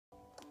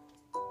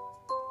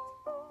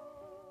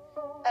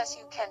As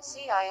you can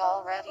see, I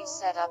already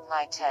set up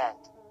my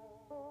tent.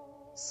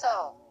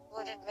 So,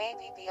 would it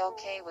maybe be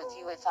okay with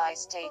you if I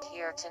stayed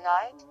here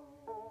tonight?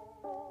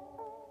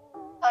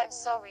 I'm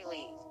so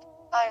relieved.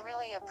 I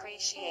really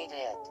appreciate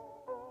it.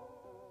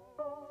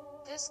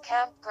 This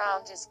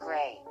campground is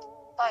great.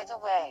 By the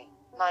way,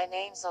 my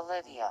name's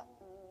Olivia.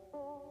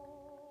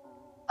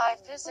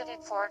 I've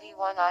visited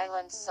 41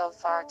 islands so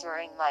far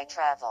during my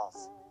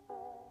travels.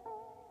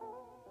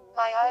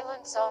 My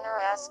island's owner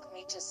asked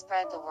me to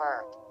spread the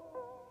word.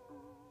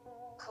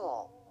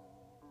 Cool.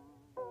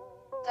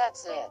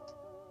 That's it.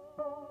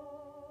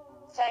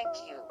 Thank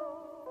you.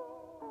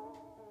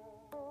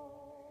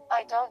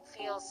 I don't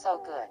feel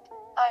so good.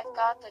 I've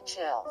got the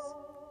chills.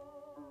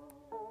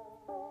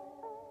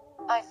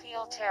 I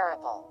feel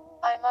terrible.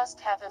 I must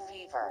have a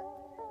fever.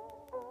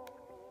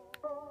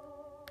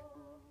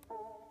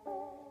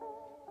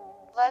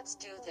 Let's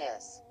do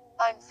this.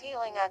 I'm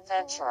feeling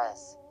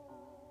adventurous.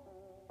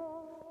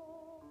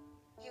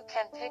 You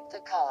can pick the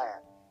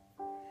color.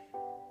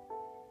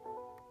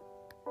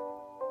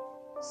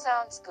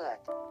 Sounds good.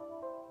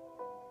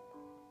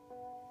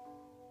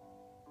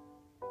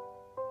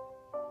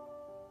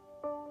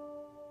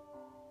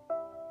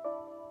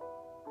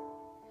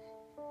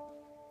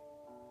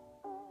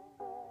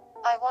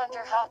 I wonder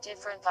how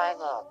different I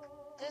look.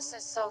 This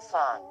is so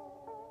fun.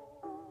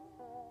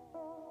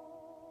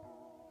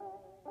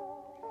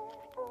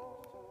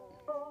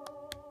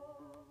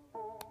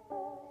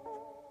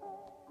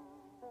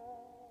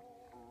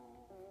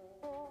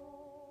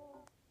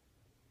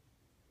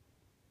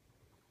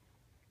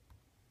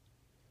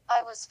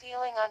 I was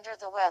feeling under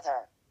the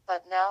weather,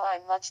 but now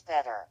I'm much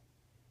better.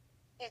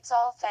 It's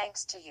all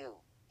thanks to you.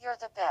 You're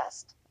the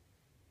best.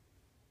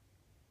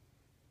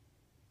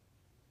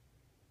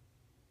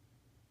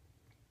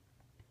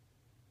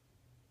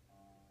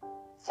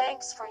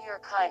 Thanks for your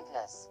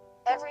kindness.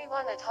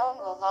 Everyone at home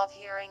will love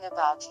hearing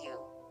about you.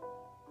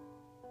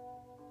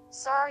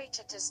 Sorry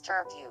to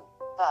disturb you,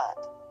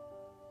 but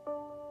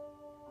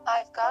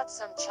I've got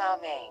some chow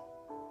mein.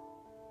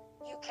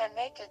 You can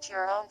make it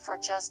your own for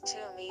just 2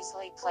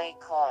 measly play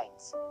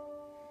coins.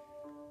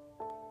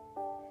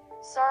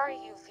 Sorry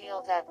you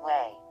feel that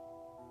way.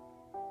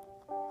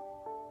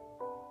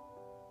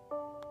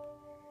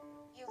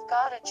 You've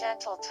got a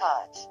gentle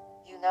touch,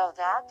 you know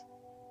that?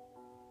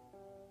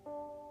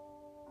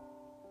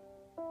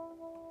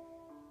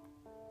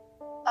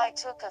 I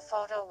took a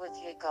photo with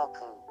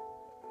Yigoku.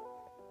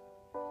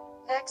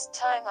 Next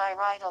time I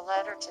write a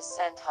letter to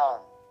send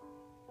home.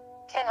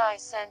 Can I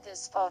send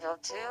this photo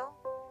too?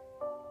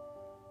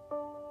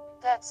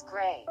 That's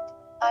great.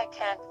 I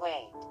can't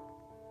wait.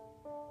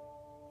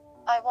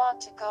 I want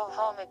to go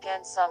home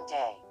again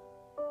someday.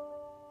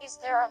 Is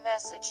there a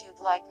message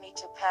you'd like me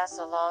to pass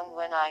along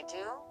when I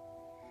do?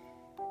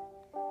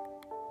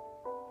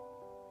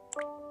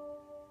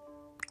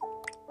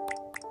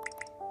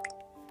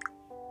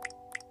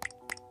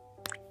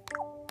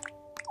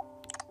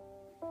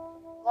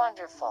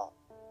 Wonderful.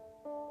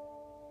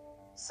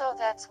 So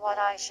that's what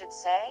I should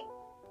say?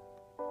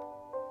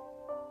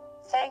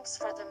 Thanks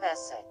for the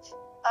message.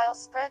 I'll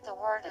spread the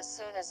word as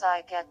soon as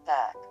I get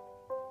back.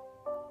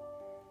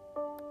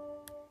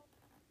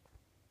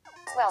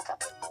 Welcome.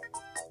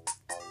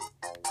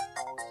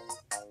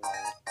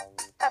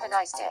 Have a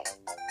nice day.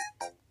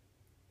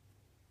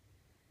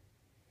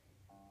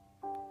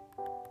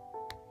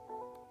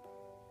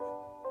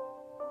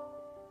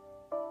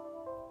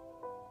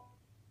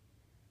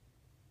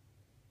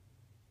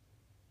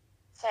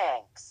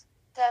 Thanks.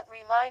 That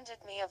reminded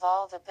me of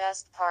all the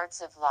best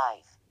parts of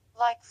life,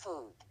 like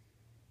food.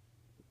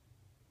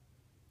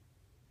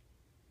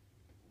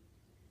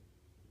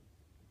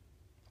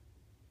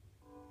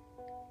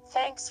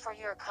 Thanks for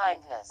your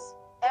kindness.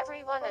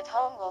 Everyone at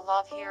home will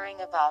love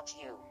hearing about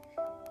you.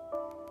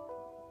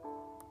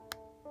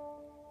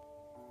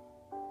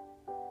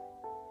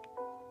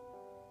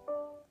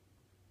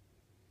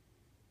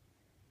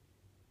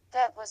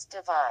 That was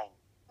divine.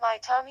 My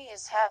tummy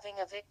is having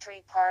a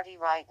victory party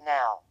right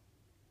now.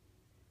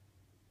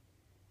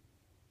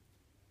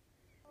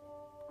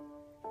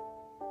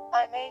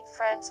 I made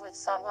friends with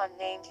someone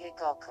named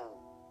Yigoku.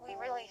 We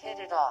really hit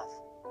it off.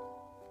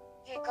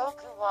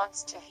 Yigoku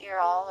wants to hear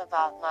all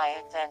about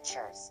my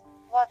adventures.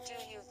 What do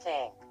you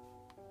think?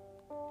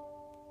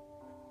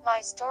 My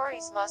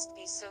stories must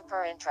be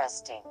super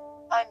interesting.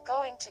 I'm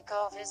going to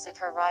go visit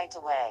her right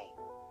away.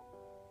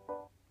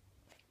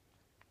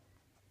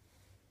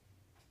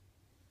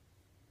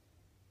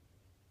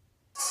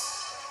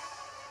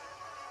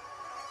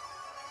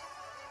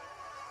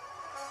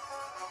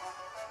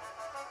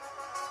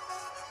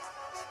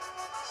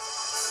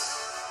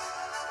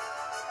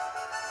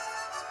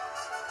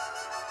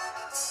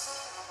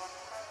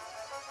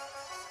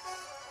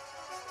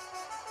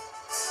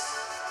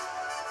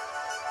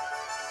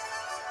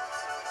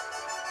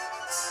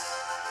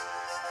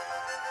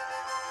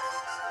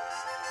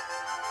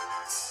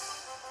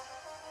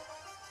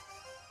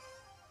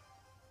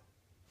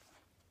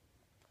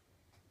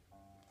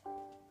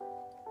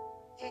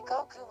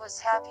 Yigoku was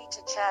happy to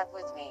chat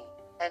with me,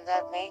 and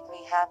that made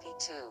me happy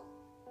too.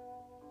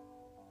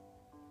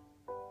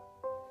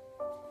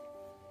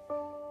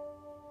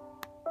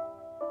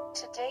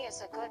 Today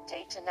is a good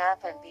day to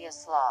nap and be a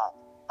slob.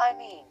 I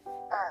mean,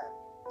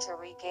 to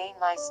regain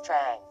my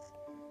strength.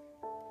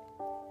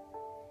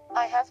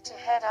 I have to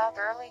head out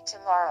early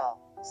tomorrow,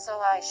 so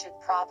I should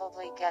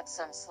probably get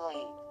some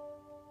sleep.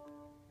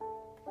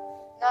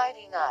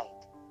 Nighty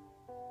night.